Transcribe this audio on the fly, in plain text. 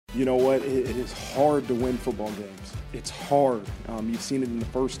You know what? It is hard to win football games. It's hard. You've seen it in the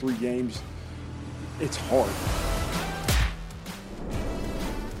first 3 games. It's hard.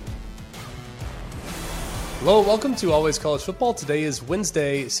 Hello, welcome to Always College Football. Today is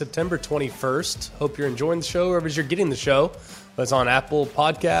Wednesday, September 21st. Hope you're enjoying the show wherever you're getting the show. It's on Apple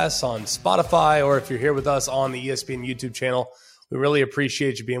Podcasts, on Spotify, or if you're here with us on the ESPN YouTube channel. We really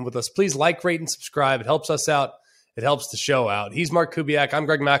appreciate you being with us. Please like, rate, and subscribe. It helps us out. It helps the show out. He's Mark Kubiak. I'm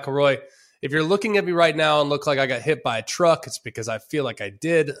Greg McElroy. If you're looking at me right now and look like I got hit by a truck, it's because I feel like I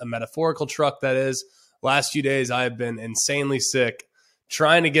did, a metaphorical truck, that is. Last few days, I have been insanely sick,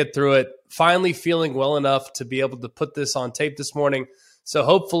 trying to get through it, finally feeling well enough to be able to put this on tape this morning. So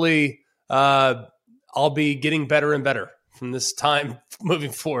hopefully I'll be getting better and better from this time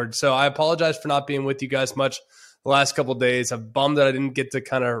moving forward. So I apologize for not being with you guys much the last couple of days. I'm bummed that I didn't get to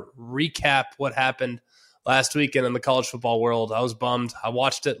kind of recap what happened last weekend in the college football world. I was bummed. I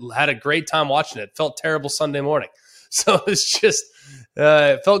watched it, had a great time watching it. Felt terrible Sunday morning. So it's just,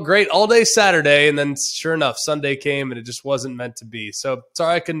 it felt great all day Saturday. And then sure enough, Sunday came and it just wasn't meant to be. So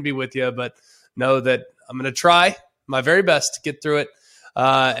sorry I couldn't be with you, but know that I'm going to try my very best to get through it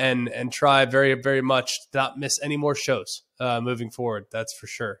and try very, very much to not miss any more shows moving forward. That's for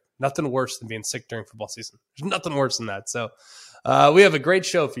sure. Nothing worse than being sick during football season. There's nothing worse than that. So we have a great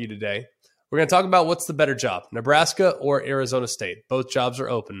show for you today. We're going to talk about what's the better job, Nebraska or Arizona State. Both jobs are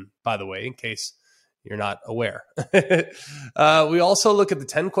open, by the way, in case you're not aware. We also look at the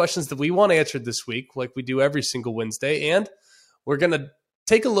 10 questions that we want answered this week, like we do every single Wednesday. And we're going to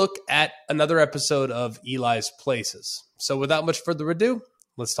take a look at another episode of Eli's Places. So without much further ado,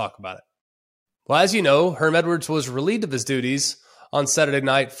 let's talk about it. Well, as you know, Herm Edwards was relieved of his duties on Saturday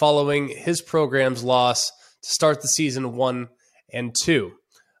night following his program's loss to start the season 1-2.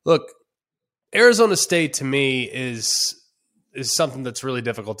 Look, Arizona State, to me, is something that's really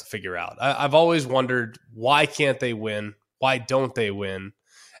difficult to figure out. I've always wondered, why can't they win? Why don't they win?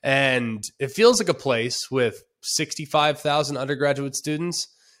 And it feels like a place with 65,000 undergraduate students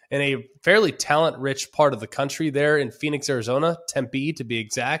in a fairly talent-rich part of the country there in Phoenix, Arizona, Tempe to be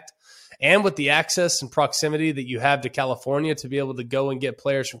exact, and with the access and proximity that you have to California to be able to go and get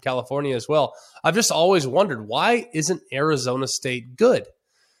players from California as well. I've just always wondered, why isn't Arizona State good?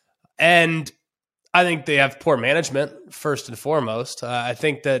 And I think they have poor management, first and foremost. I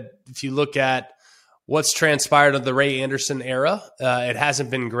think that if you look at what's transpired of the Ray Anderson era, it hasn't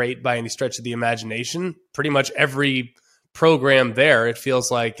been great by any stretch of the imagination. Pretty much every program there, it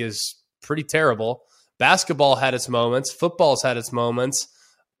feels like, is pretty terrible. Basketball had its moments. Football's had its moments.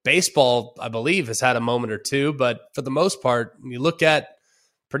 Baseball, I believe, has had a moment or two. But for the most part, when you look at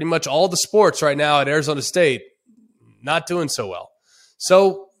pretty much all the sports right now at Arizona State, not doing so well.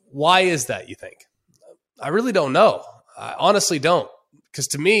 So why is that, you think? I really don't know. I honestly don't. Because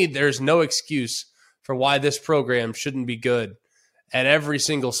to me, there's no excuse for why this program shouldn't be good at every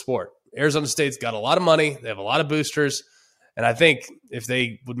single sport. Arizona State's got a lot of money. They have a lot of boosters. And I think if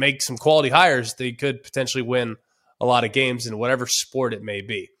they would make some quality hires, they could potentially win a lot of games in whatever sport it may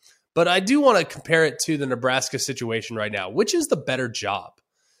be. But I do want to compare it to the Nebraska situation right now. Which is the better job?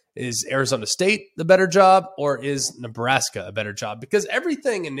 Is Arizona State the better job, or is Nebraska a better job? Because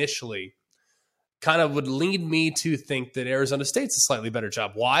everything initially kind of would lead me to think that Arizona State's a slightly better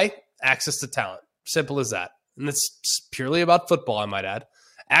job. Why? Access to talent. Simple as that. And it's purely about football, I might add.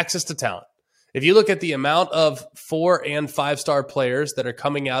 Access to talent. If you look at the amount of 4- and 5-star players that are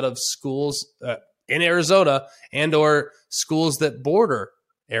coming out of schools in Arizona and or schools that border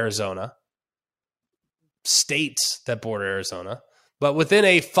Arizona, states that border Arizona, but within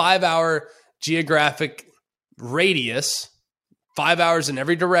a 5-hour geographic radius, 5 hours in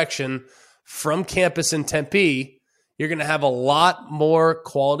every direction from campus in Tempe, you're going to have a lot more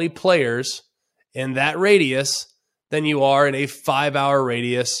quality players in that radius than you are in a 5-hour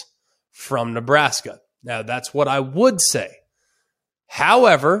radius from Nebraska. Now, that's what I would say.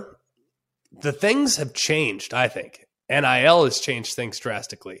 However, the things have changed, I think. NIL has changed things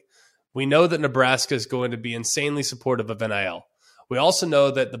drastically. We know that Nebraska is going to be insanely supportive of NIL. We also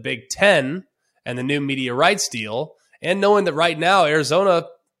know that the Big Ten and the new media rights deal, and knowing that right now Arizona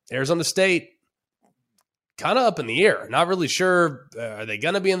State, kind of up in the air. Not really sure. Are they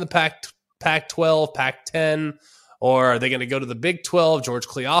going to be in the Pac-12, Pac-10, or are they going to go to the Big 12? George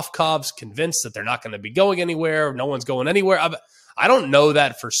Kliavkov's convinced that they're not going to be going anywhere. No one's going anywhere. I don't know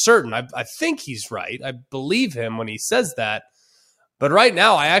that for certain. I think he's right. I believe him when he says that. But right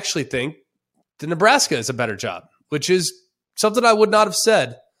now, I actually think that Nebraska is a better job, which is something I would not have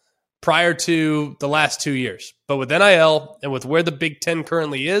said prior to the last 2 years. But with NIL and with where the Big Ten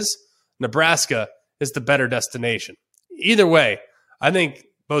currently is, Nebraska is the better destination. Either way, I think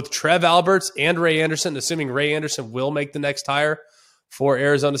both Trev Alberts and Ray Anderson, assuming Ray Anderson will make the next hire for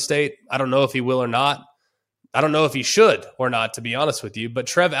Arizona State. I don't know if he will or not. I don't know if he should or not, to be honest with you. But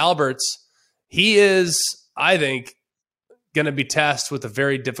Trev Alberts, he is, I think, going to be tasked with a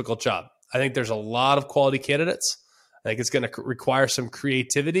very difficult job. I think there's a lot of quality candidates. I think it's going to require some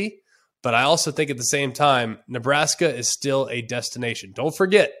creativity. But I also think at the same time, Nebraska is still a destination. Don't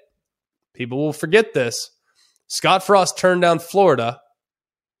forget, people will forget this. Scott Frost turned down Florida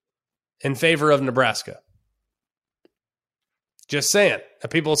in favor of Nebraska. Just saying. And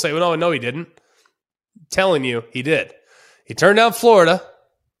people will say, well, no, he didn't. I'm telling you, he did. He turned down Florida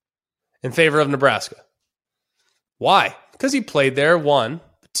in favor of Nebraska. Why? Because he played there, one.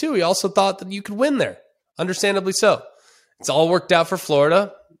 But two, he also thought that you could win there. Understandably so. It's all worked out for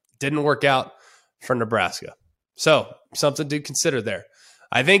Florida. Didn't work out for Nebraska. So, something to consider there.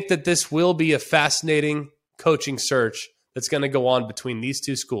 I think that this will be a fascinating coaching search that's going to go on between these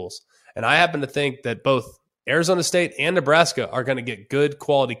two schools. And I happen to think that both Arizona State and Nebraska are going to get good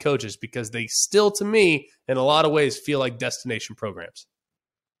quality coaches because they still, to me, in a lot of ways, feel like destination programs.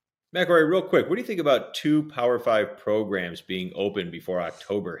 McElroy, real quick, what do you think about 2 Power 5 programs being open before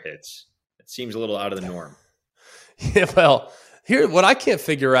October hits? It seems a little out of the norm. Yeah, well, here, what I can't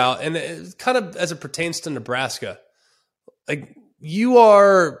figure out, and it's kind of as it pertains to Nebraska, like you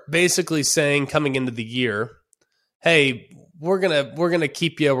are basically saying coming into the year, hey, we're gonna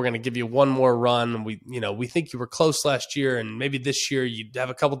keep you. We're gonna give you one more run. We think you were close last year, and maybe this year you'd have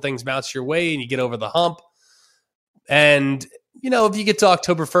a couple things bounce your way, and you get over the hump. And if you get to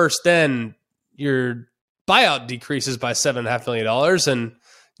October 1st, then your buyout decreases by $7.5 million,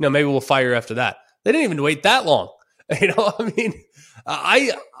 and maybe we'll fire you after that. They didn't even wait that long.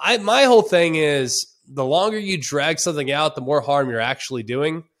 My whole thing is the longer you drag something out, the more harm you're actually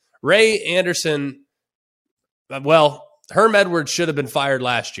doing. Ray Anderson, Herm Edwards should have been fired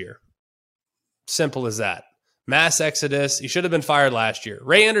last year. Simple as that. Mass exodus. He should have been fired last year.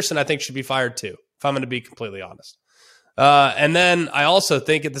 Ray Anderson, I think, should be fired too, if I'm going to be completely honest. And then I also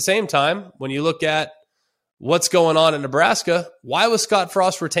think at the same time, when you look at what's going on in Nebraska, why was Scott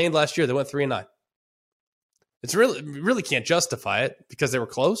Frost retained last year? They went 3-9. It's really can't justify it because they were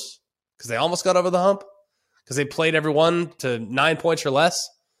close, because they almost got over the hump, because they played everyone to 9 points or less.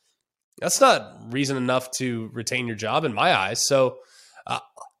 That's not reason enough to retain your job in my eyes. So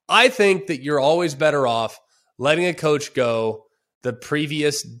I think that you're always better off letting a coach go the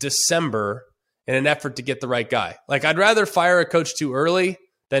previous December in an effort to get the right guy. Like, I'd rather fire a coach too early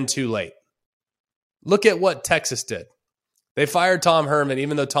than too late. Look at what Texas did. They fired Tom Herman,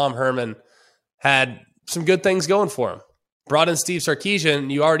 even though Tom Herman had some good things going for him. Brought in Steve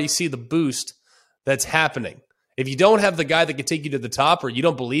Sarkisian, you already see the boost that's happening. If you don't have the guy that can take you to the top, or you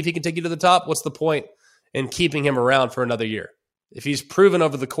don't believe he can take you to the top, what's the point in keeping him around for another year? If he's proven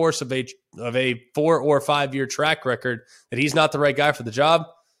over the course of a 4 or 5 year track record that he's not the right guy for the job,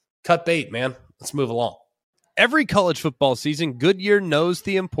 cut bait, man. Let's move along. Every college football season, Goodyear knows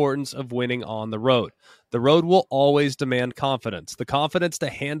the importance of winning on the road. The road will always demand confidence, the confidence to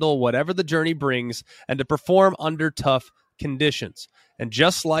handle whatever the journey brings and to perform under tough conditions. And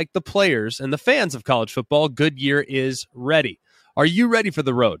just like the players and the fans of college football, Goodyear is ready. Are you ready for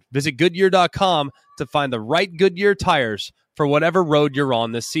the road? Visit Goodyear.com to find the right Goodyear tires for whatever road you're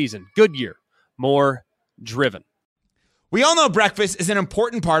on this season. Goodyear, more driven. We all know breakfast is an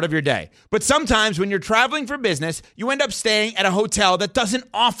important part of your day, but sometimes when you're traveling for business, you end up staying at a hotel that doesn't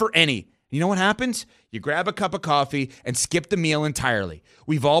offer any. You know what happens? You grab a cup of coffee and skip the meal entirely.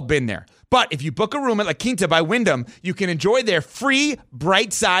 We've all been there. But if you book a room at La Quinta by Wyndham, you can enjoy their free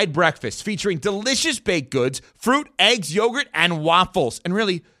Bright Side breakfast featuring delicious baked goods, fruit, eggs, yogurt, and waffles. And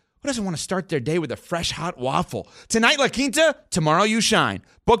really, who doesn't want to start their day with a fresh, hot waffle? Tonight, La Quinta, tomorrow you shine.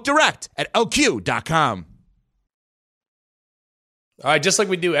 Book direct at lq.com. All right, just like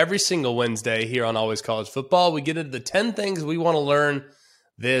we do every single Wednesday here on Always College Football, we get into the 10 things we want to learn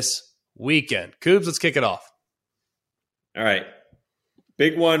this weekend. Coobs, let's kick it off. All right.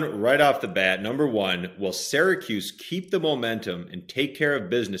 Big one right off the bat. Number one, will Syracuse keep the momentum and take care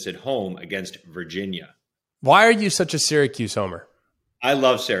of business at home against Virginia? Why are you such a Syracuse homer? I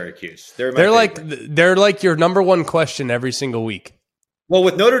love Syracuse. They're like your number one question every single week. Well,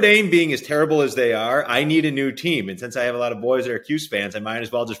 with Notre Dame being as terrible as they are, I need a new team. And since I have a lot of boys that are Cuse fans, I might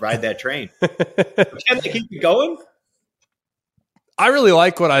as well just ride that train. Can they keep it going? I really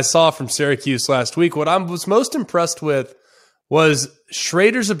like what I saw from Syracuse last week. What I was most impressed with was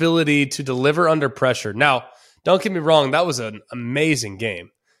Schrader's ability to deliver under pressure. Now, don't get me wrong, that was an amazing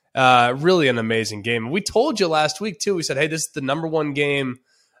game. Really an amazing game. We told you last week, too. We said, hey, this is the number one game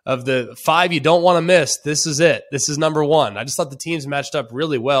of the 5 you don't want to miss, this is it. This is number 1. I just thought the teams matched up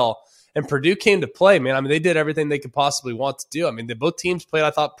really well. And Purdue came to play, man. I mean, they did everything they could possibly want to do. I mean, both teams played,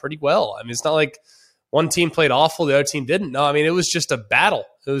 I thought, pretty well. I mean, it's not like one team played awful, the other team didn't. No, I mean, it was just a battle.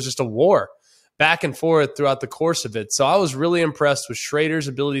 It was just a war back and forth throughout the course of it. So I was really impressed with Schrader's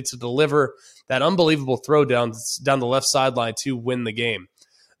ability to deliver that unbelievable throw down the left sideline to win the game.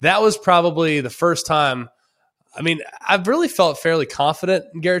 That was probably the first time. I mean, I've really felt fairly confident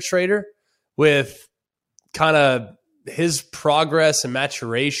in Garrett Schrader with kind of his progress and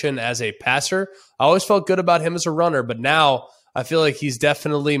maturation as a passer. I always felt good about him as a runner, but now I feel like he's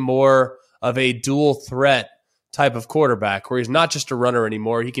definitely more of a dual threat type of quarterback where he's not just a runner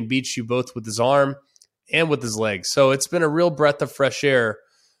anymore. He can beat you both with his arm and with his legs. So it's been a real breath of fresh air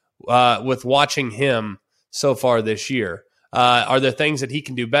with watching him so far this year. Are there things that he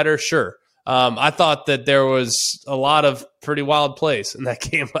can do better? Sure. I thought that there was a lot of pretty wild plays in that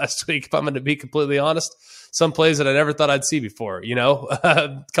game last week, if I'm going to be completely honest. Some plays that I never thought I'd see before,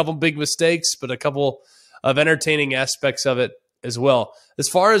 a couple big mistakes, but a couple of entertaining aspects of it as well. As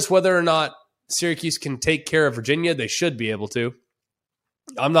far as whether or not Syracuse can take care of Virginia, they should be able to.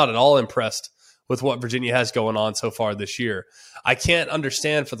 I'm not at all impressed with what Virginia has going on so far this year. I can't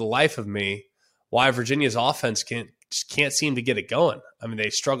understand for the life of me why Virginia's offense just can't seem to get it going. I mean, they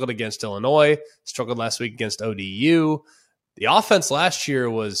struggled against Illinois, struggled last week against ODU. The offense last year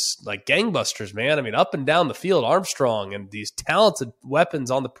was like gangbusters, man. I mean, up and down the field, Armstrong and these talented weapons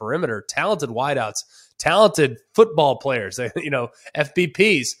on the perimeter, talented wideouts, talented football players,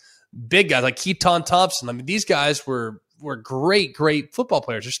 FBPs, big guys like Keaton Thompson. I mean, these guys were great football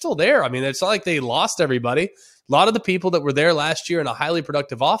players. They're still there. I mean, it's not like they lost everybody. A lot of the people that were there last year in a highly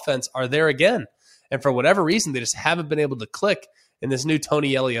productive offense are there again. And for whatever reason, they just haven't been able to click in this new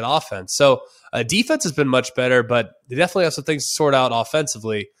Tony Elliott offense. So defense has been much better, but they definitely have some things to sort out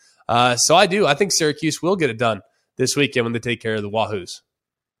offensively. So I think Syracuse will get it done this weekend when they take care of the Wahoos.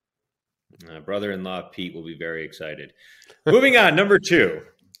 Brother-in-law Pete will be very excited. Moving on, number 2.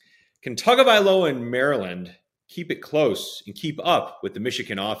 Can Tagovailoa in Maryland keep it close and keep up with the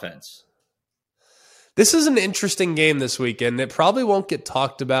Michigan offense? This is an interesting game this weekend. It probably won't get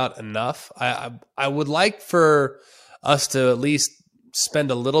talked about enough. I would like for us to at least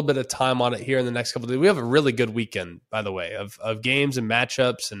spend a little bit of time on it here in the next couple of days. We have a really good weekend, by the way, of games and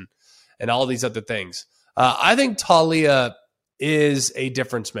matchups and all these other things. I think Talia is a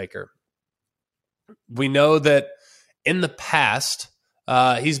difference maker. We know that in the past,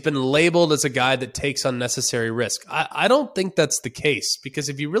 he's been labeled as a guy that takes unnecessary risk. I don't think that's the case, because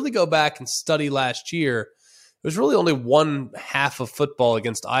if you really go back and study last year, it was really only one half of football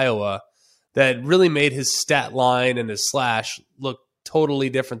against Iowa that really made his stat line and his slash look totally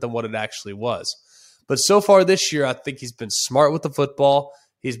different than what it actually was. But so far this year, I think he's been smart with the football.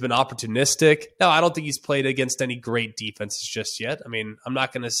 He's been opportunistic. Now, I don't think he's played against any great defenses just yet. I mean, I'm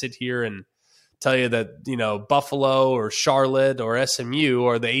not going to sit here and tell you that, Buffalo or Charlotte or SMU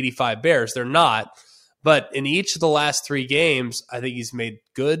or the 85 Bears. They're not. But in each of the last 3 games, I think he's made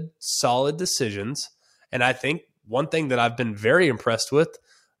good, solid decisions. And I think one thing that I've been very impressed with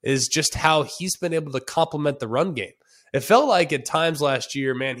is just how he's been able to complement the run game. It felt like at times last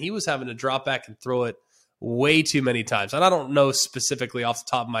year, man, he was having to drop back and throw it way too many times. And I don't know specifically off the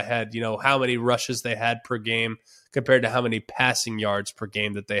top of my head, how many rushes they had per game compared to how many passing yards per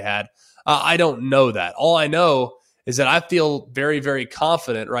game that they had. I don't know that. All I know is that I feel very, very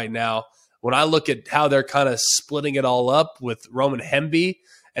confident right now when I look at how they're kind of splitting it all up with Roman Hemby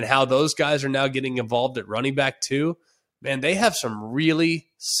and how those guys are now getting involved at running back too. Man, they have some really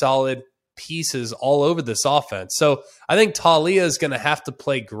solid pieces all over this offense. So I think Talia is going to have to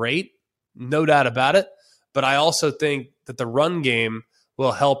play great, no doubt about it. But I also think that the run game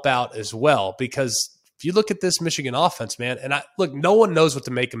will help out as well, because if you look at this Michigan offense, man, and no one knows what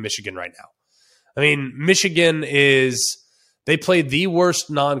to make of Michigan right now. I mean, Michigan they played the worst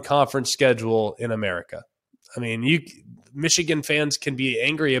non-conference schedule in America. I mean, Michigan fans can be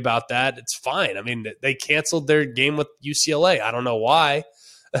angry about that. It's fine. I mean, they canceled their game with UCLA. I don't know why,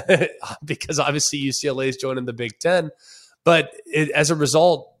 because obviously UCLA is joining the Big Ten. But as a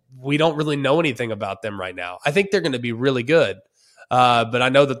result, we don't really know anything about them right now. I think they're going to be really good, but I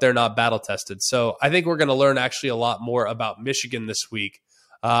know that they're not battle-tested. So I think we're going to learn actually a lot more about Michigan this week.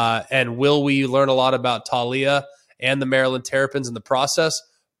 And will we learn a lot about Talia and the Maryland Terrapins in the process?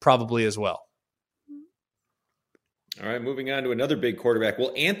 Probably as well. All right, moving on to another big quarterback.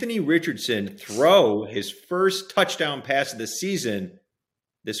 Will Anthony Richardson throw his first touchdown pass of the season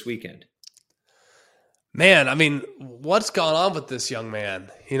this weekend? Man, I mean, what's gone on with this young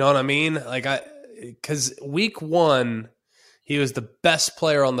man? You know what I mean? Because week 1, he was the best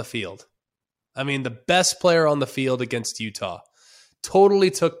player on the field. I mean, the best player on the field against Utah.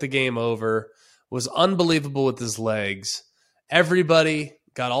 Totally took the game over, was unbelievable with his legs. Everybody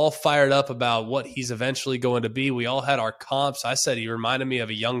got all fired up about what he's eventually going to be. We all had our comps. I said he reminded me of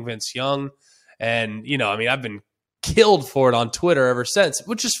a young Vince Young. And, I've been killed for it on Twitter ever since,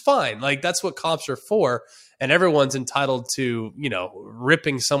 which is fine. Like, that's what comps are for. And everyone's entitled to,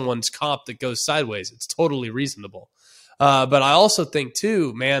 ripping someone's comp that goes sideways. It's totally reasonable. But I also think,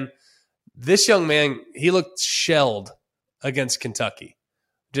 too, man, this young man, he looked shelled against Kentucky.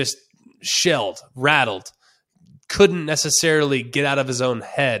 Just shelled, rattled. Couldn't necessarily get out of his own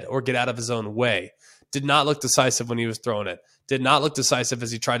head or get out of his own way. Did not look decisive when he was throwing it. Did not look decisive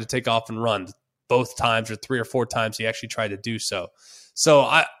as he tried to take off and run. Both times or 3 or 4 times he actually tried to do so. So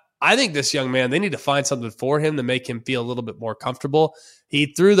I think this young man, they need to find something for him to make him feel a little bit more comfortable. He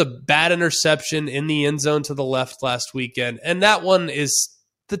threw the bad interception in the end zone to the left last weekend, and that one is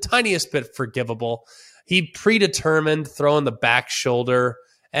the tiniest bit forgivable. He predetermined throwing the back shoulder,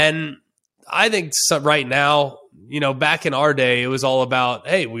 and I think right now, back in our day, it was all about,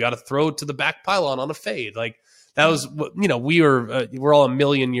 hey, we got to throw to the back pylon on a fade. Like that was, we're all a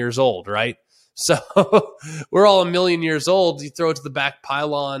million years old, right? So we're all a million years old. You throw it to the back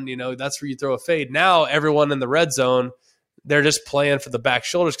pylon, that's where you throw a fade. Now everyone in the red zone, they're just playing for the back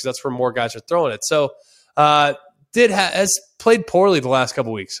shoulders because that's where more guys are throwing it. So has played poorly the last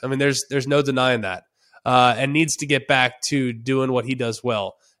couple weeks. I mean, there's no denying that, and needs to get back to doing what he does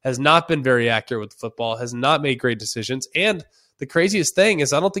well. Has not been very accurate with the football. Has not made great decisions. And the craziest thing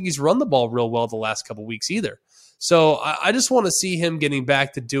is I don't think he's run the ball real well the last couple weeks either. So I just want to see him getting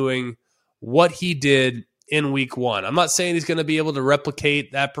back to doing what he did in week 1. I'm not saying he's going to be able to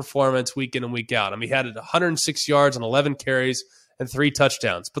replicate that performance week in and week out. I mean, he had 106 yards on 11 carries and 3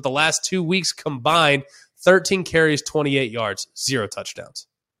 touchdowns. But the last 2 weeks combined, 13 carries, 28 yards, 0 touchdowns.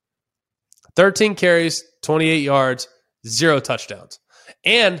 13 carries, 28 yards, 0 touchdowns.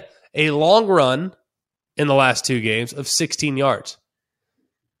 And a long run in the last 2 games of 16 yards.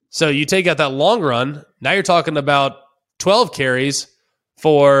 So you take out that long run, now you're talking about 12 carries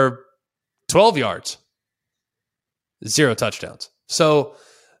for 12 yards, 0 touchdowns. So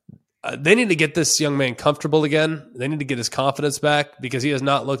they need to get this young man comfortable again. They need to get his confidence back because he has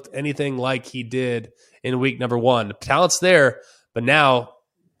not looked anything like he did in week number 1. The talent's there, but now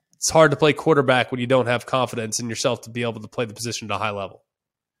it's hard to play quarterback when you don't have confidence in yourself to be able to play the position at a high level.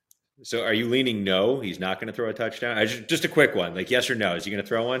 So are you leaning no, he's not going to throw a touchdown? Just a quick one, like yes or no. Is he going to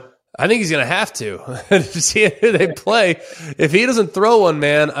throw one? I think he's going to have to. See who they play. If he doesn't throw one,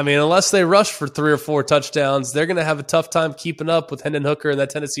 man, I mean, unless they rush for 3 or 4 touchdowns, they're going to have a tough time keeping up with Hendon Hooker and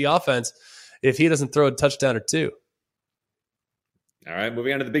that Tennessee offense if he doesn't throw a touchdown or 2. All right,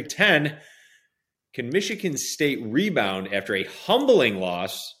 moving on to the Big Ten. Can Michigan State rebound after a humbling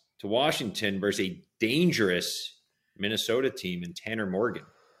loss to Washington versus a dangerous Minnesota team in Tanner Morgan?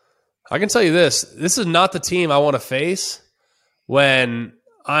 I can tell you this. This is not the team I want to face when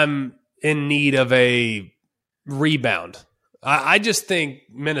I'm in need of a rebound. I just think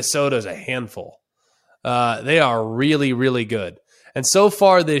Minnesota is a handful. They are really, really good. And so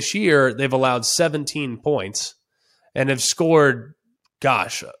far this year, they've allowed 17 points and have scored,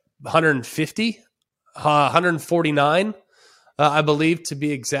 150, 149, I believe, to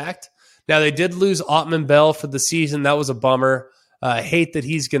be exact. Now, they did lose Ottman Bell for the season. That was a bummer. I hate that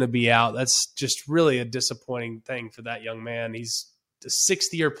he's going to be out. That's just really a disappointing thing for that young man. He's a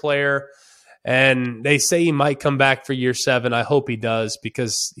 6th-year player, and they say he might come back for year 7. I hope he does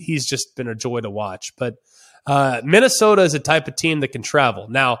because he's just been a joy to watch. But Minnesota is a type of team that can travel.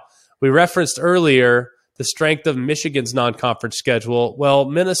 Now, we referenced earlier the strength of Michigan's non-conference schedule. Well,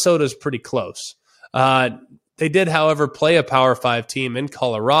 Minnesota's pretty close. They did, however, play a Power 5 team in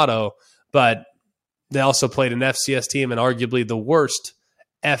Colorado, but they also played an FCS team and arguably the worst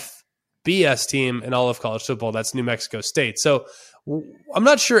FBS team in all of college football. That's New Mexico State. So I'm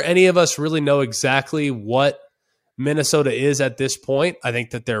not sure any of us really know exactly what Minnesota is at this point. I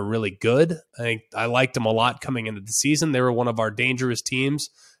think that they're really good. I liked them a lot coming into the season. They were one of our dangerous teams.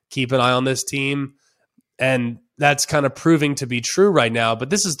 Keep an eye on this team. And that's kind of proving to be true right now.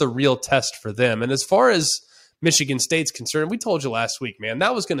 But this is the real test for them. And as far as Michigan State's concerned, we told you last week, man,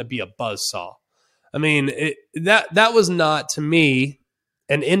 that was going to be a buzzsaw. I mean, that was not, to me,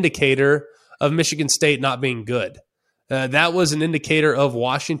 an indicator of Michigan State not being good. That was an indicator of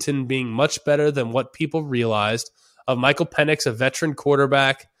Washington being much better than what people realized, of Michael Penix, a veteran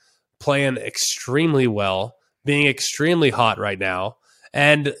quarterback, playing extremely well, being extremely hot right now,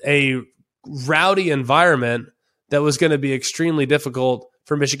 and a rowdy environment that was going to be extremely difficult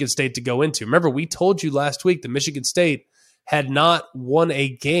for Michigan State to go into. Remember, we told you last week that Michigan State had not won a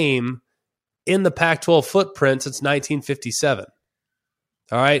game in the Pac-12 footprint since 1957.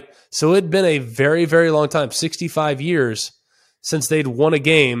 All right. So it'd been a very, very long time, 65 years since they'd won a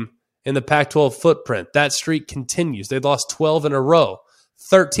game in the Pac-12 footprint. That streak continues. They lost 12 in a row,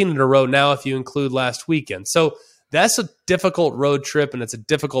 13 in a row now if you include last weekend. So that's a difficult road trip, and it's a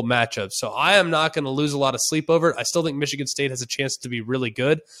difficult matchup. So I am not going to lose a lot of sleep over it. I still think Michigan State has a chance to be really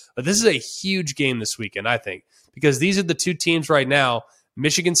good, but this is a huge game this weekend, I think, because these are the two teams right now,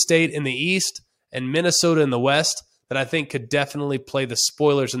 Michigan State in the East and Minnesota in the West, that I think could definitely play the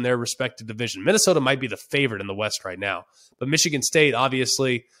spoilers in their respective division. Minnesota might be the favorite in the West right now, but Michigan State,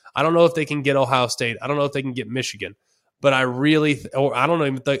 obviously, I don't know if they can get Ohio State. I don't know if they can get Michigan, but I don't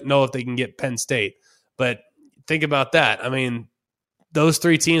even know if they can get Penn State. But think about that. I mean, those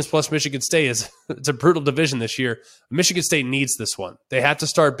three teams plus Michigan State it's a brutal division this year. Michigan State needs this one. They have to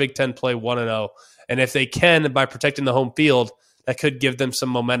start Big Ten play 1-0, and if they can, by protecting the home field, that could give them some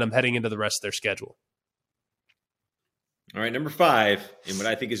momentum heading into the rest of their schedule. All right, number 5, and what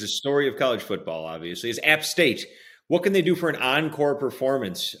I think is a story of college football, obviously, is App State. What can they do for an encore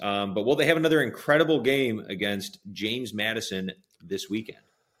performance? But will they have another incredible game against James Madison this weekend?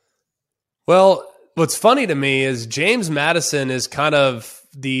 Well, what's funny to me is James Madison is kind of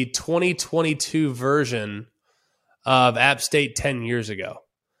the 2022 version of App State 10 years ago.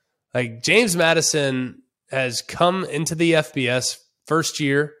 Like, James Madison has come into the FBS, first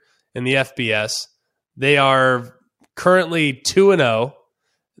year in the FBS. They are currently 2-0.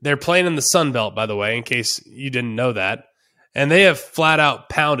 They're playing in the Sun Belt, by the way, in case you didn't know that. And they have flat out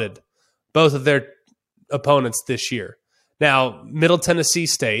pounded both of their opponents this year. Now, Middle Tennessee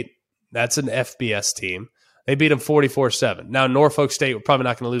State, that's an FBS team. They beat them 44-7. Now, Norfolk State, we're probably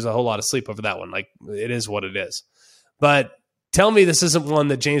not going to lose a whole lot of sleep over that one. Like, it is what it is. But tell me this isn't one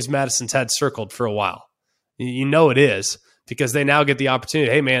that James Madison's had circled for a while. You know it is, because they now get the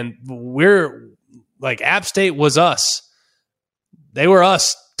opportunity. Hey, man, we're like, App State was us. They were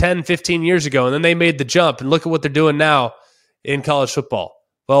us 10, 15 years ago, and then they made the jump, and look at what they're doing now in college football.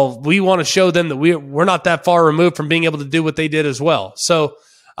 Well, we want to show them that we're not that far removed from being able to do what they did as well. So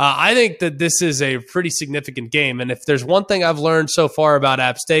I think that this is a pretty significant game, and if there's one thing I've learned so far about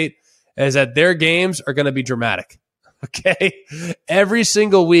App State is that their games are going to be dramatic, okay? Every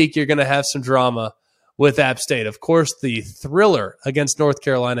single week you're going to have some drama with App State. Of course, the thriller against North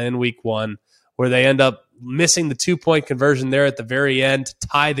Carolina in week 1, where they end up missing the 2-point conversion there at the very end to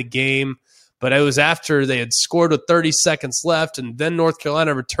tie the game. But it was after they had scored with 30 seconds left, and then North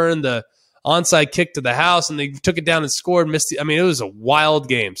Carolina returned the onside kick to the house, and they took it down and scored. It was a wild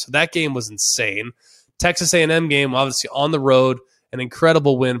game. So that game was insane. Texas A&M game, obviously on the road, an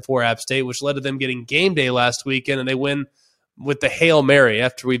incredible win for App State, which led to them getting game day last weekend, and they win with the Hail Mary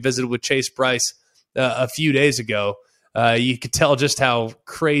after we visited with Chase Bryce a few days ago. You could tell just how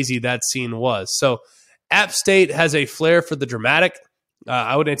crazy that scene was. So App State has a flair for the dramatic.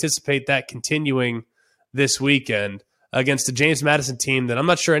 I would anticipate that continuing this weekend against the James Madison team that I'm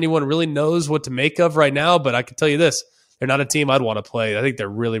not sure anyone really knows what to make of right now, but I can tell you this, they're not a team I'd want to play. I think they're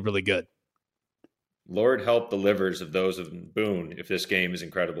really, really good. Lord help the livers of those of Boone if this game is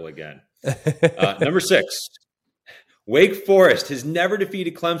incredible again. Number 6, Wake Forest has never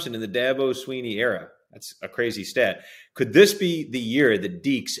defeated Clemson in the Dabo Swinney era. That's a crazy stat. Could this be the year the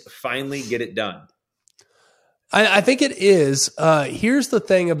Deeks finally get it done? I think it is. Here's the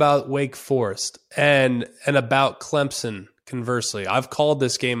thing about Wake Forest and about Clemson, conversely. I've called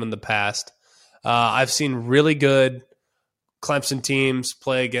this game in the past. I've seen really good Clemson teams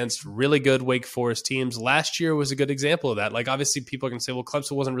play against really good Wake Forest teams. Last year was a good example of that. Like, obviously, people are going to say, well,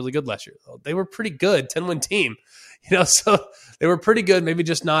 Clemson wasn't really good last year. They were pretty good, 10-win team. So they were pretty good, maybe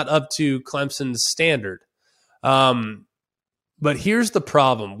just not up to Clemson's standard. But here's the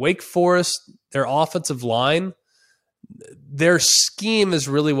problem. Wake Forest, their offensive line, their scheme is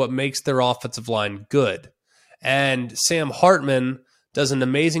really what makes their offensive line good. And Sam Hartman does an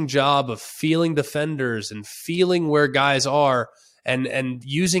amazing job of feeling defenders and feeling where guys are and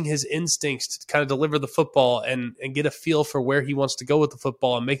using his instincts to kind of deliver the football and get a feel for where he wants to go with the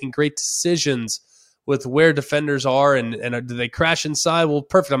football and making great decisions with where defenders are and do they crash inside? Well,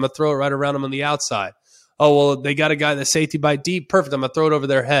 perfect. I'm going to throw it right around them on the outside. Oh, well, they got a guy that's safety by deep. Perfect. I'm going to throw it over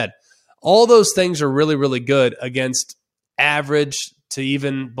their head. All those things are really, really good against average to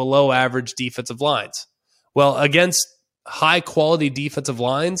even below average defensive lines. Well, against high-quality defensive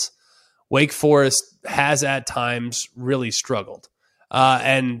lines, Wake Forest has at times really struggled.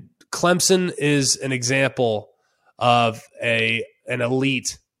 And Clemson is an example of an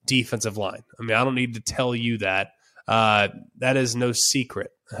elite defensive line. I mean, I don't need to tell you that. That is no secret.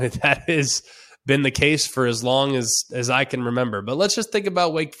 That is been the case for as long as I can remember. But let's just think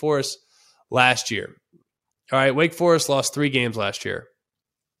about Wake Forest last year. All right, Wake Forest lost 3 games last year.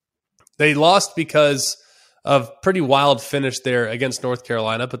 They lost because of pretty wild finish there against North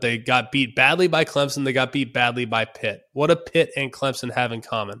Carolina, but they got beat badly by Clemson. They got beat badly by Pitt. What do Pitt and Clemson have in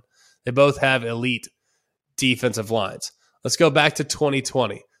common? They both have elite defensive lines. Let's go back to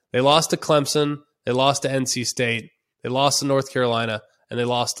 2020. They lost to Clemson. They lost to NC State. They lost to North Carolina, and they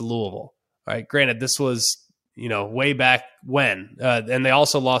lost to Louisville. All right, granted, this was way back when, and they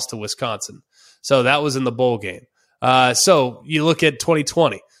also lost to Wisconsin. So that was in the bowl game. So you look at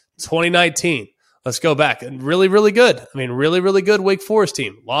 2020, 2019. Let's go back. Really, really good. I mean, really, really good Wake Forest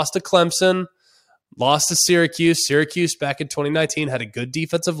team. Lost to Clemson, lost to Syracuse. Syracuse back in 2019 had a good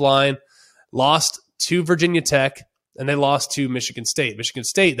defensive line, lost to Virginia Tech, and they lost to Michigan State. Michigan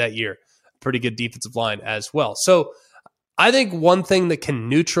State that year, pretty good defensive line as well. So I think one thing that can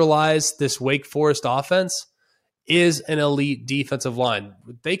neutralize this Wake Forest offense is an elite defensive line.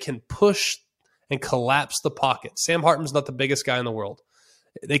 They can push and collapse the pocket. Sam Hartman's not the biggest guy in the world.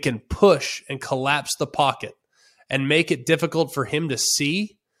 They can push and collapse the pocket and make it difficult for him to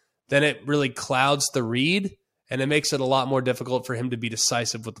see. Then it really clouds the read, and it makes it a lot more difficult for him to be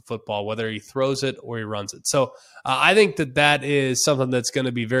decisive with the football, whether he throws it or he runs it. So I think that is something that's going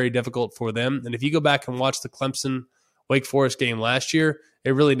to be very difficult for them. And if you go back and watch the Clemson-Wake Forest game last year,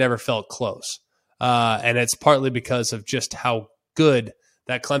 it really never felt close. And it's partly because of just how good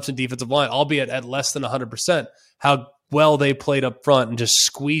that Clemson defensive line, albeit at less than 100%, how well they played up front and just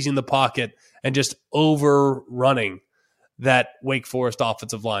squeezing the pocket and just overrunning that Wake Forest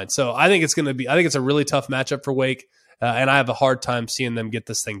offensive line. So I think it's a really tough matchup for Wake, and I have a hard time seeing them get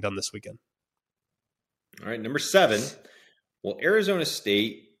this thing done this weekend. All right, number 7. Will Arizona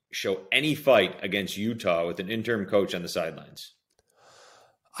State show any fight against Utah with an interim coach on the sidelines?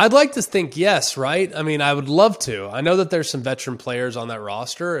 I'd like to think yes, right? I mean, I would love to. I know that there's some veteran players on that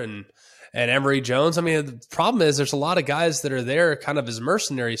roster, and Emory Jones. I mean, the problem is there's a lot of guys that are there kind of as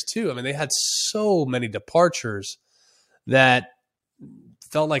mercenaries too. I mean, they had so many departures that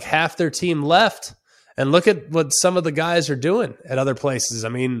felt like half their team left. And look at what some of the guys are doing at other places. I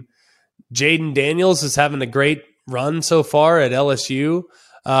mean, Jaden Daniels is having a great run so far at LSU.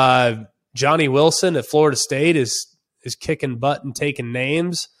 Johnny Wilson at Florida State is kicking butt and taking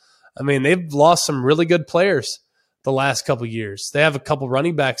names. I mean, they've lost some really good players the last couple of years. They have a couple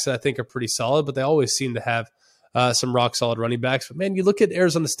running backs that I think are pretty solid, but they always seem to have some rock-solid running backs. But, man, you look at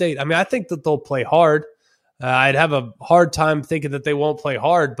Arizona State. I mean, I think that they'll play hard. I'd have a hard time thinking that they won't play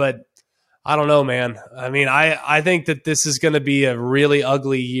hard, but I don't know, man. I mean, I think that this is going to be a really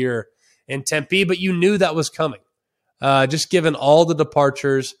ugly year in Tempe, but you knew that was coming. Just given all the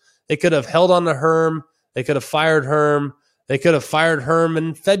departures, they could have held on to Herm. They could have fired Herm. They could have fired Herm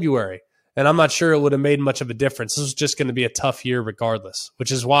in February. And I'm not sure it would have made much of a difference. This was just going to be a tough year regardless,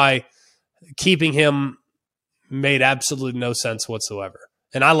 which is why keeping him made absolutely no sense whatsoever.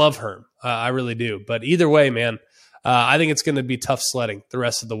 And I love Herm. I really do. But either way, man, I think it's going to be tough sledding the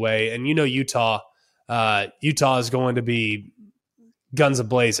rest of the way. And Utah is going to be guns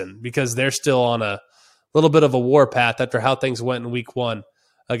a-blazing because they're still on a little bit of a war path after how things went in week 1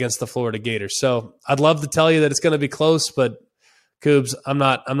 against the Florida Gators. So I'd love to tell you that it's going to be close, but Coobs, I'm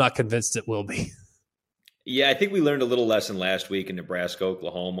not convinced it will be. Yeah, I think we learned a little lesson last week in Nebraska,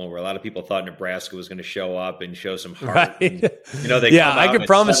 Oklahoma, where a lot of people thought Nebraska was going to show up and show some heart. Right. And, I can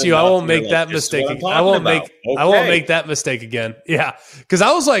promise you, I won't make that mistake. I won't make that mistake again. Yeah, because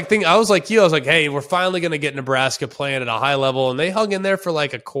I was like, hey, we're finally going to get Nebraska playing at a high level, and they hung in there for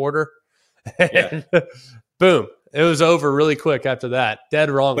like a quarter. Yeah. Boom. It was over really quick after that.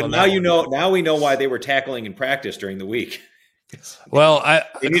 Dead wrong. But on now that now we know why they were tackling in practice during the week. Well,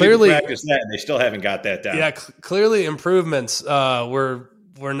 they clearly practice that, and they still haven't got that down. Yeah, clearly improvements were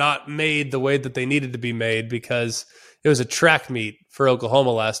not made the way that they needed to be made because it was a track meet for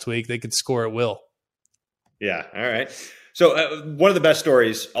Oklahoma last week. They could score at will. Yeah. All right. So one of the best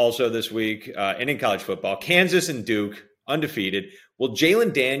stories also this week, and in college football, Kansas and Duke undefeated. Will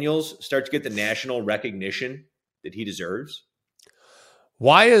Jalen Daniels start to get the national recognition that he deserves?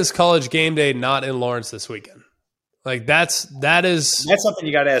 Why is College Game Day not in Lawrence this weekend? Like that's something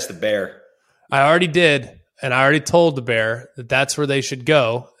you got to ask the Bear. I already did, and I already told the Bear that that's where they should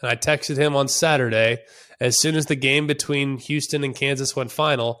go. And I texted him on Saturday as soon as the game between Houston and Kansas went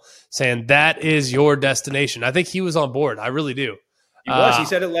final, saying that is your destination. I think he was on board. I really do. He was. He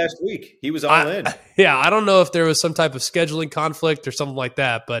said it last week. He was all in. Yeah, I don't know if there was some type of scheduling conflict or something like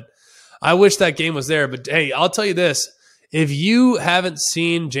that, but I wish that game was there. But hey, I'll tell you this: if you haven't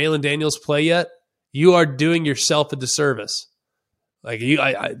seen Jalen Daniels play yet, you are doing yourself a disservice. Like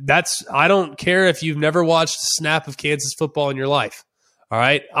I don't care if you've never watched a snap of Kansas football in your life. All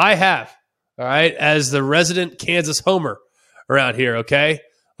right. I have. All right. As the resident Kansas homer around here. Okay.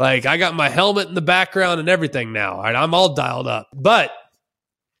 Like I got my helmet in the background and everything now. All right. I'm all dialed up. But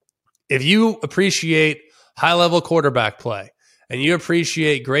if you appreciate high level quarterback play and you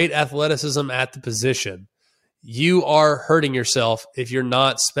appreciate great athleticism at the position, you are hurting yourself if you're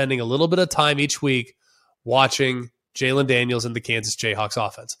not spending a little bit of time each week watching Jalen Daniels and the Kansas Jayhawks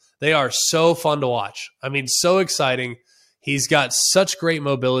offense. They are so fun to watch. I mean, so exciting. He's got such great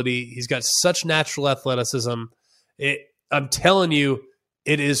mobility. He's got such natural athleticism. I'm telling you,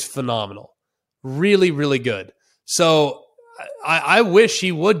 it is phenomenal. Really, really good. So I wish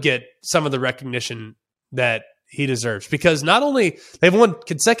he would get some of the recognition that he deserves, because not only they've won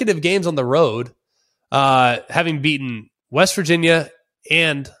consecutive games on the road, having beaten West Virginia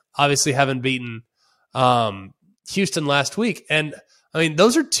and obviously having beaten Houston last week. And I mean,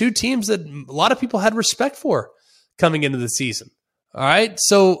 those are two teams that a lot of people had respect for coming into the season. All right.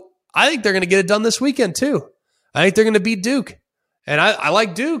 So I think they're going to get it done this weekend too. I think they're going to beat Duke. And I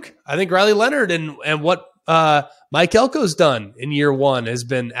like Duke. I think Riley Leonard and what Mike Elko's done in year one has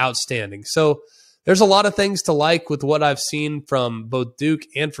been outstanding. So there's a lot of things to like with what I've seen from both Duke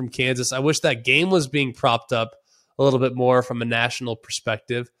and from Kansas. I wish that game was being propped up a little bit more from a national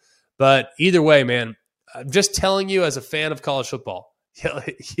perspective. But either way, man, I'm just telling you as a fan of college football,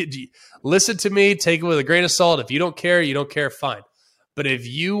 listen to me, take it with a grain of salt. If you don't care, you don't care, fine. But if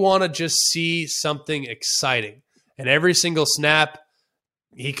you want to just see something exciting and every single snap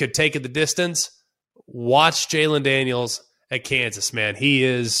he could take at the distance, watch Jalen Daniels at Kansas, man. He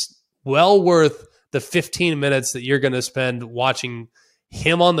is well worth the 15 minutes that you're going to spend watching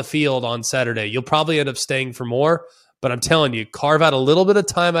him on the field on Saturday. You'll probably end up staying for more, but I'm telling you, carve out a little bit of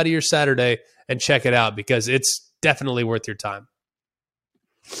time out of your Saturday and check it out, because it's definitely worth your time.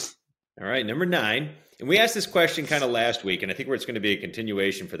 All right, number 9. And we asked this question kind of last week, and I think it's going to be a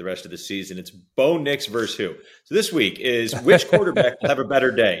continuation for the rest of the season. It's Bo Nix versus who? So this week is which quarterback will have a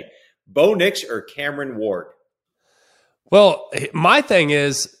better day, Bo Nix or Cameron Ward? Well, my thing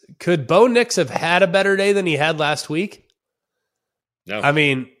is, could Bo Nix have had a better day than he had last week? No. I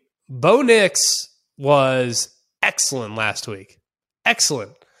mean, Bo Nix was excellent last week.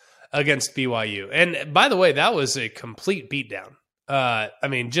 Excellent against BYU. And by the way, that was a complete beatdown. I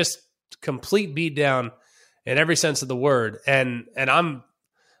mean, just complete beatdown in every sense of the word. And I'm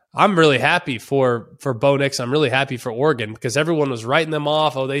really happy for Bo Nix. I'm really happy for Oregon, because everyone was writing them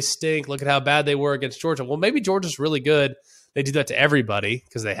off. Oh, they stink. Look at how bad they were against Georgia. Well, maybe Georgia's really good. They do that to everybody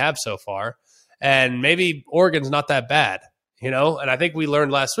because they have so far. And maybe Oregon's not that bad, And I think we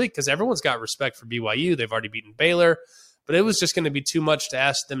learned last week, because everyone's got respect for BYU. They've already beaten Baylor. But it was just going to be too much to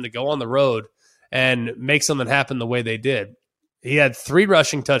ask them to go on the road and make something happen the way they did. He had 3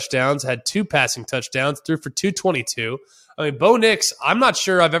 rushing touchdowns, had 2 passing touchdowns, threw for 222. I mean, Bo Nix, I'm not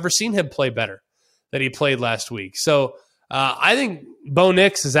sure I've ever seen him play better than he played last week. So I think Bo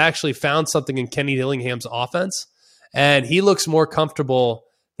Nix has actually found something in Kenny Dillingham's offense, and he looks more comfortable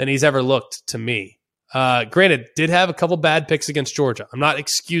than he's ever looked to me. Granted, did have a couple bad picks against Georgia. I'm not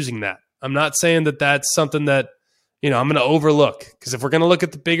excusing that. I'm not saying that that's something that, I'm going to overlook, because if we're going to look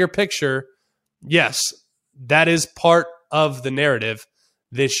at the bigger picture, yes, that is part of the narrative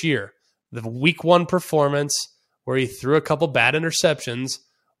this year. The week 1 performance where he threw a couple bad interceptions,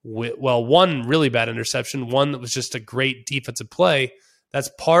 one really bad interception, one that was just a great defensive play. That's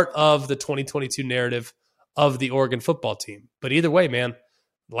part of the 2022 narrative of the Oregon football team. But either way, man,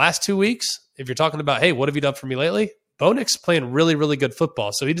 the last 2 weeks, if you're talking about, hey, what have you done for me lately? Bo Nix playing really, really good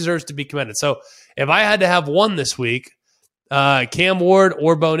football, so he deserves to be commended. So if I had to have one this week, Cam Ward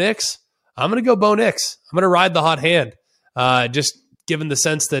or Bo Nix, I'm going to go Bo Nix. I'm going to ride the hot hand, just given the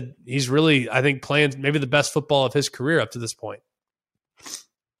sense that he's really, I think, playing maybe the best football of his career up to this point.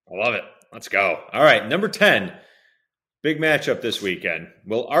 I love it. Let's go. All right, number 10, big matchup this weekend.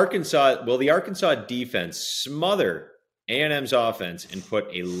 Will the Arkansas defense smother A&M's offense and put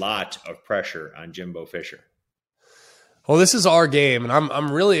a lot of pressure on Jimbo Fisher? Well, this is our game, and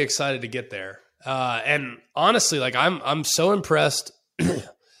I'm really excited to get there. And honestly, like I'm so impressed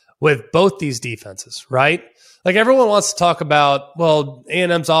with both these defenses, right? Like everyone wants to talk about, well,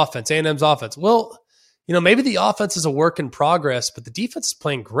 A&M's offense. Well, maybe the offense is a work in progress, but the defense is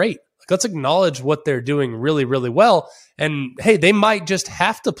playing great. Like, let's acknowledge what they're doing really, really well. And hey, they might just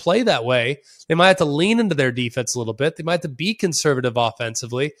have to play that way. They might have to lean into their defense a little bit. They might have to be conservative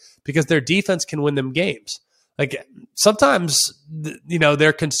offensively, because their defense can win them games. Like sometimes,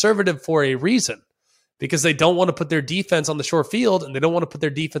 they're conservative for a reason, because they don't want to put their defense on the short field and they don't want to put their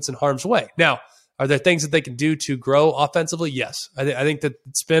defense in harm's way. Now, Are there things that they can do to grow offensively? Yes. I think that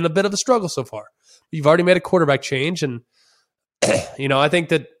it's been a bit of a struggle so far. You've already made a quarterback change, and I think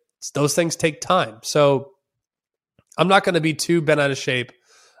that those things take time. So I'm not going to be too bent out of shape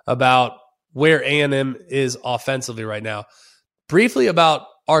about where A&M is offensively right now. Briefly about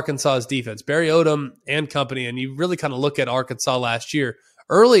Arkansas's defense, Barry Odom and company, and you really kind of look at Arkansas last year.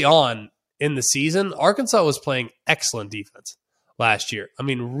 Early on in the season, Arkansas was playing excellent defense last year. I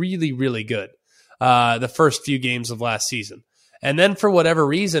mean, really, really good the first few games of last season. And then for whatever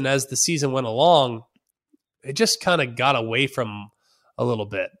reason, as the season went along, it just kind of got away from a little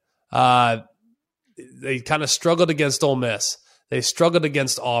bit. They kind of struggled against Ole Miss. They struggled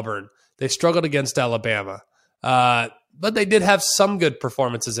against Auburn. They struggled against Alabama. But they did have some good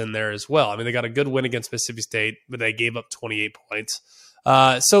performances in there as well. I mean, they got a good win against Mississippi State, but they gave up 28 points.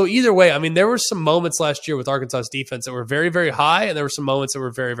 So either way, I mean, there were some moments last year with Arkansas's defense that were very, very high, and there were some moments that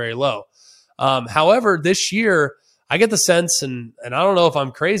were very, very low. However, this year, I get the sense, and I don't know if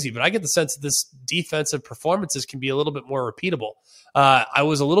I'm crazy, but I get the sense that this defensive performances can be a little bit more repeatable. I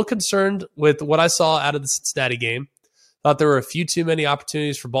was a little concerned with what I saw out of the Cincinnati game. Thought there were a few too many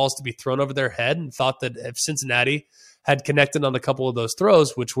opportunities for balls to be thrown over their head, and thought that if Cincinnati had connected on a couple of those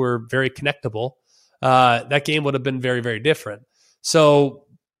throws, which were very connectable, that game would have been very, very different. So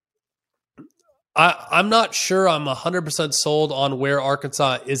I'm not sure I'm 100% sold on where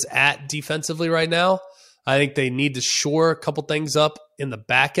Arkansas is at defensively right now. I think they need to shore a couple things up in the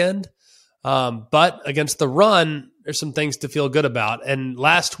back end. But against the run, there's some things to feel good about. And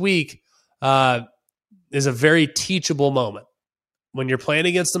last week is a very teachable moment. When you're playing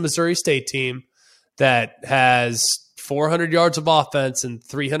against the Missouri State team that has 400 yards of offense and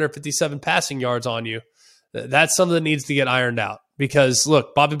 357 passing yards on you, that's something that needs to get ironed out. Because,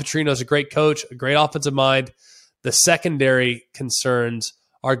 look, Bobby Petrino is a great coach, a great offensive mind. The secondary concerns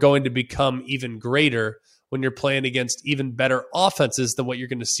are going to become even greater when you're playing against even better offenses than what you're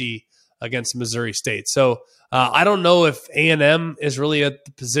going to see against Missouri State. So I don't know if A&M is really at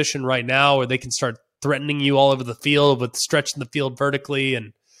the position right now where they can start threatening you all over the field with stretching the field vertically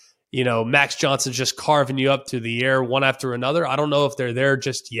and, Max Johnson's just carving you up through the air one after another. I don't know if they're there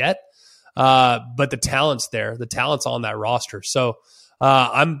just yet. But the talent's there. The talent's on that roster. So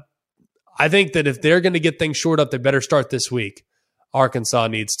I think that if they're going to get things shored up, they better start this week. Arkansas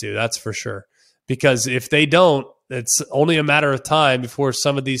needs to, that's for sure. Because if they don't, it's only a matter of time before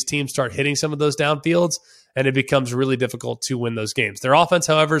some of these teams start hitting some of those downfields, and it becomes really difficult to win those games. Their offense,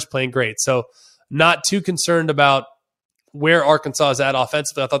 however, is playing great. So not too concerned about where Arkansas is at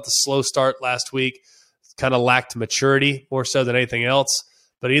offensively. I thought the slow start last week kind of lacked maturity more so than anything else.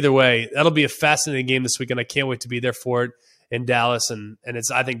 But either way, that'll be a fascinating game this weekend. I can't wait to be there for it in Dallas, and it's,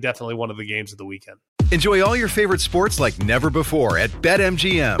 I think, definitely one of the games of the weekend. Enjoy all your favorite sports like never before at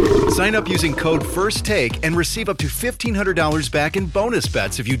BetMGM. Sign up using code FIRSTTAKE and receive up to $1,500 back in bonus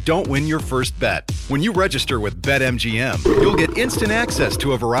bets if you don't win your first bet. When you register with BetMGM, you'll get instant access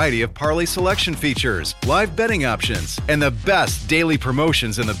to a variety of parlay selection features, live betting options, and the best daily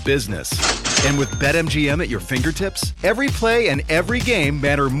promotions in the business. And with BetMGM at your fingertips, every play and every game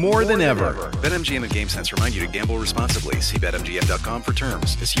matter more than ever. BetMGM and GameSense remind you to gamble responsibly. See BetMGM.com for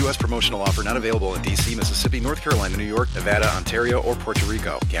terms. This U.S. promotional offer not available in D.C., Mississippi, North Carolina, New York, Nevada, Ontario, or Puerto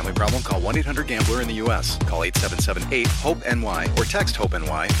Rico. Gambling problem? Call 1-800-GAMBLER in the U.S. Call 877-8-HOPE-NY or text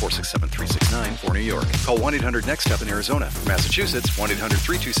HOPE-NY 467-369 for New York. Call 1-800-NEXT-STEP in Arizona. For Massachusetts,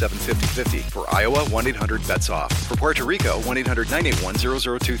 1-800-327-5050. For Iowa, 1-800-BETS-OFF. For Puerto Rico,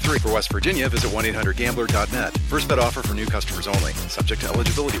 1-800-981-0023. For West Virginia, visit 1-800-GAMBLER.net. First bet offer for new customers only. Subject to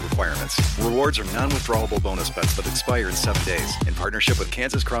eligibility requirements. Rewards are non-withdrawable bonus bets that expire in 7 days. In partnership with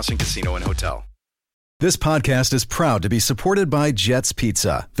Kansas Crossing Casino and Hotel. This podcast is proud to be supported by Jets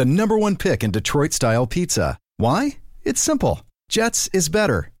Pizza, the #1 pick in Detroit-style pizza. Why? It's simple. Jets is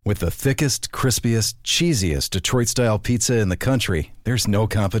better. With the thickest, crispiest, cheesiest Detroit-style pizza in the country, there's no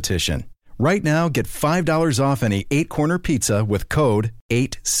competition. Right now, get $5 off any 8-corner pizza with code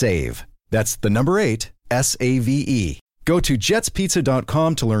 8SAVE. That's the number 8, S-A-V-E. Go to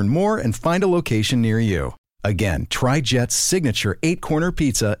jetspizza.com to learn more and find a location near you. Again, try Jet's signature 8-corner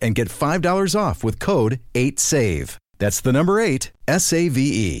pizza and get $5 off with code 8SAVE. That's the number 8,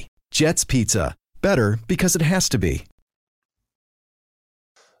 S-A-V-E. Jet's Pizza. Better because it has to be.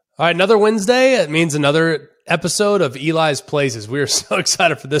 All right, another Wednesday. It means another episode of Eli's Places. We are so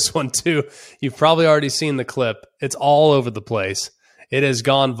excited for this one, too. You've probably already seen the clip. It's all over the place. It has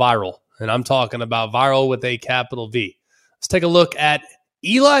gone viral, and I'm talking about viral with a capital V. Let's take a look at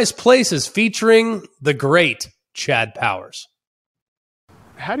Eli's Places featuring the great Chad Powers.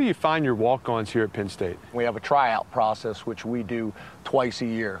 How do you find your walk-ons here at Penn State? We have a tryout process, which we do twice a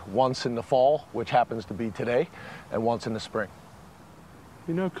year, once in the fall, which happens to be today, and once in the spring.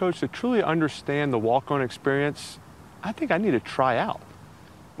 You know, Coach, to truly understand the walk-on experience, I think I need to try out.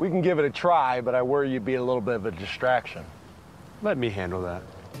 We can give it a try, but I worry you'd be a little bit of a distraction. Let me handle that.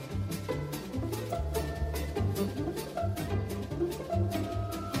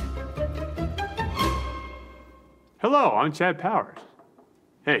 Hello, I'm Chad Powers.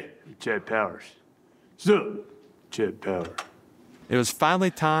 Hey, I'm Chad Powers. So, Chad Powers. It was finally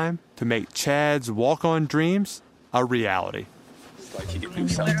time to make Chad's walk-on dreams a reality. It's like you can do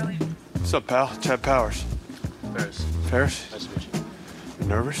something. What's up, pal? Chad Powers. Ferris. Ferris? Nice to meet you. You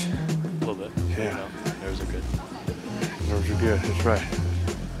nervous? A little bit. Yeah. Nerves are good. Nerves are good, that's right.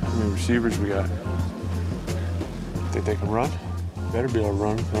 How many receivers we got? Think they can run? Better be able to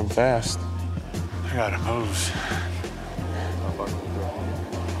run, because I'm fast. I gotta moves.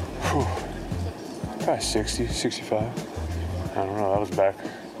 Whew. Probably 60, 65. I don't know, that was back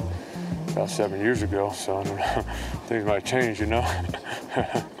about 7 years ago, so I don't know. Things might change, you know?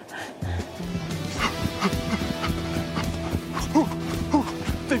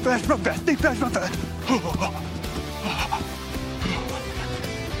 Stay fast, run fast, stay fast, run fast.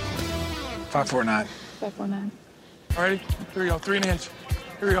 549. 549. All righty, here we go, 3 and an inch.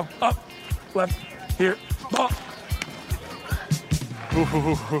 Here we go, up, left, here, ball.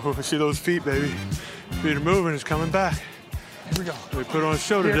 Ooh, see those feet, baby. Feet are moving, it's coming back. Here we go. They put on a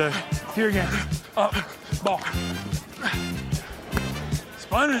show Here, today. Here again, up, ball.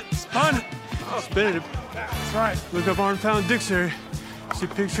 Spun it. Spin it. That's right. Look up Armtown Dictionary. See a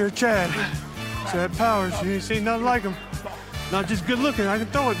picture of Chad. Chad Powers. You ain't seen nothing like him. Not just good looking, I can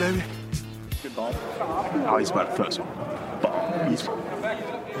throw it, baby. Good ball. Oh, he's about to throw some ball. He's...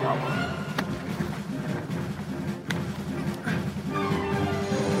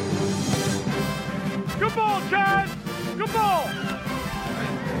 Good ball, Chad! Good ball!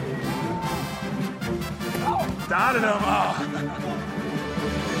 Dotted him. Oh.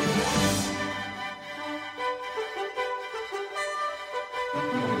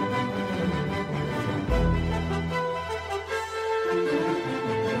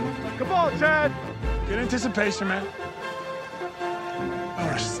 Good ball, Chad! Good anticipation, man. I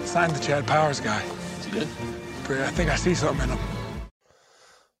want to sign the Chad Powers guy. Is he good? I think I see something in him.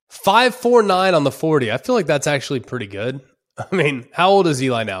 5.49 on the 40. I feel like that's actually pretty good. I mean, how old is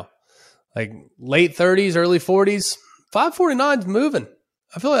Eli now? Like late 30s, early 40s? 5.49's moving.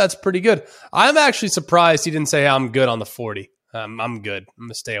 I feel like that's pretty good. I'm actually surprised he didn't say, I'm good on the 40. I'm good. I'm going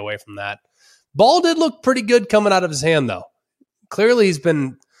to stay away from that. Ball did look pretty good coming out of his hand, though. Clearly he's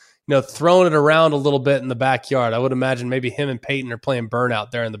been, throwing it around a little bit in the backyard. I would imagine maybe him and Peyton are playing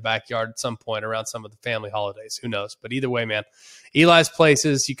burnout there in the backyard at some point around some of the family holidays. Who knows? But either way, man, Eli's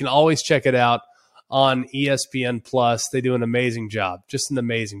Places, you can always check it out on ESPN Plus. They do an amazing job, just an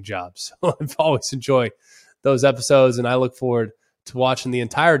amazing job. So I've always enjoyed those episodes, and I look forward to watching the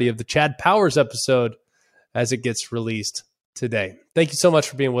entirety of the Chad Powers episode as it gets released today. Thank you so much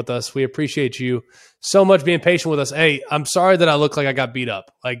for being with us. We appreciate you so much being patient with us. Hey, I'm sorry that I look like I got beat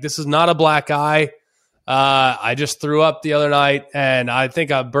up. Like, this is not a black eye. I just threw up the other night, and I think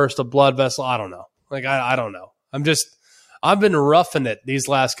I burst a blood vessel. I don't know. I don't know. I've been roughing it these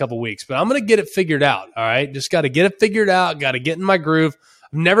last couple weeks, but I'm going to get it figured out. All right. Just got to get it figured out. Got to get in my groove.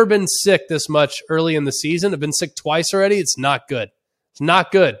 I've never been sick this much early in the season. I've been sick twice already. It's not good. It's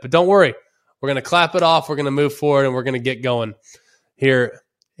not good, but don't worry. We're going to clap it off. We're going to move forward, and we're going to get going here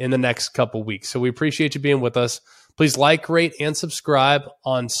in the next couple weeks. So we appreciate you being with us. Please like, rate, and subscribe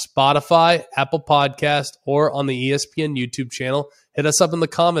on Spotify, Apple Podcast, or on the ESPN YouTube channel. Hit us up in the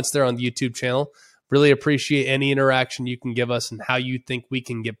comments there on the YouTube channel. Really appreciate any interaction you can give us and how you think we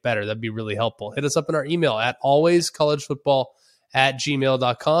can get better. That'd be really helpful. Hit us up in our email at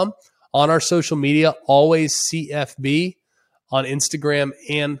alwayscollegefootball@gmail.com. On our social media, alwayscfb on Instagram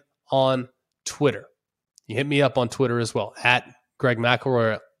and on Twitter. You hit me up on Twitter as well, at Greg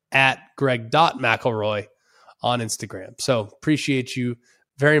McElroy, at Greg.McElroy on Instagram. So appreciate you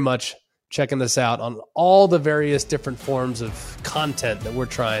very much checking this out on all the various different forms of content that we're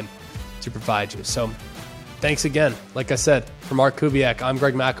trying to provide you. So thanks again. Like I said, for Mark Kubiak, I'm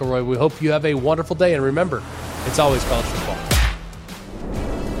Greg McElroy. We hope you have a wonderful day. And remember, it's always college football.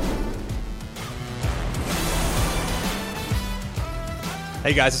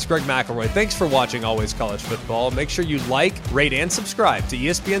 Hey guys, it's Greg McElroy. Thanks for watching Always College Football. Make sure you like, rate, and subscribe to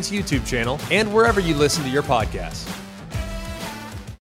ESPN's YouTube channel and wherever you listen to your podcasts.